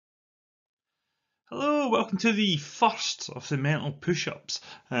Hello, welcome to the first of the mental push-ups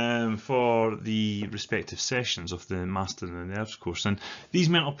for the respective sessions of the Mastering the Nerves course. And these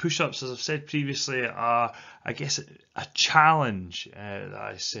mental push-ups, as I've said previously, are, I guess, a challenge that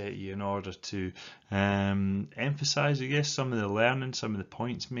I set you in order to emphasise, I guess, some of the learning, some of the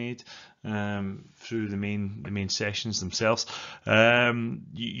points made through the main sessions themselves.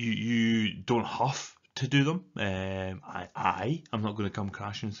 You don't have to do them. I'm not going to come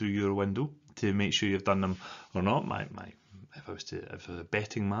crashing through your window to make sure you've done them or not. If I was a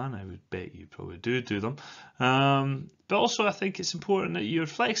betting man, I would bet you probably do them. But also, I think it's important that you're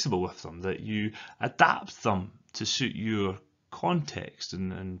flexible with them, that you adapt them to suit your context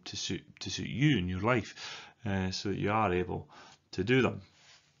and to suit you and your life, so that you are able to do them.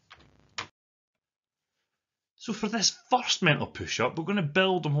 So for this first mental push-up, we're going to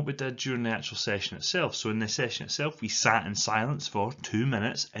build on what we did during the actual session itself. So in the session itself, we sat in silence for 2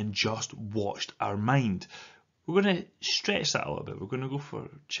 minutes and just watched our mind. We're going to stretch that a little bit. We're going to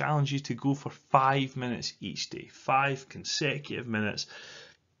challenge you to go for 5 minutes each day, 5 consecutive minutes,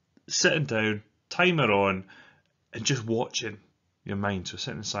 sitting down, timer on, and just watching your mind. So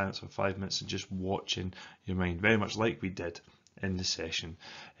sitting in silence for 5 minutes and just watching your mind, very much like we did in the session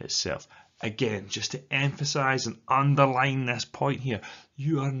itself. Again, just to emphasize and underline this point here,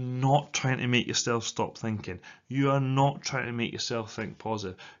 you are not trying to make yourself stop thinking. You are not trying to make yourself think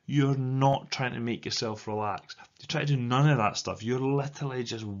positive. You're not trying to make yourself relax. You try to do none of that stuff. You're literally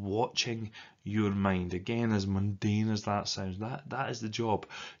just watching your mind. Again, as mundane as that sounds, that is the job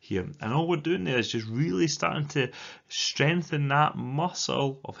here. And all we're doing there is just really starting to strengthen that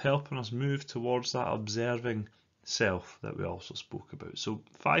muscle of helping us move towards that observing self that we also spoke about. So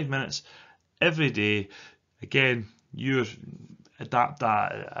 5 minutes every day. Again, you adapt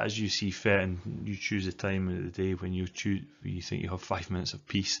that as you see fit, and you choose the time of the day when you think you have 5 minutes of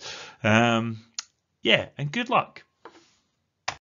peace. Yeah, and good luck.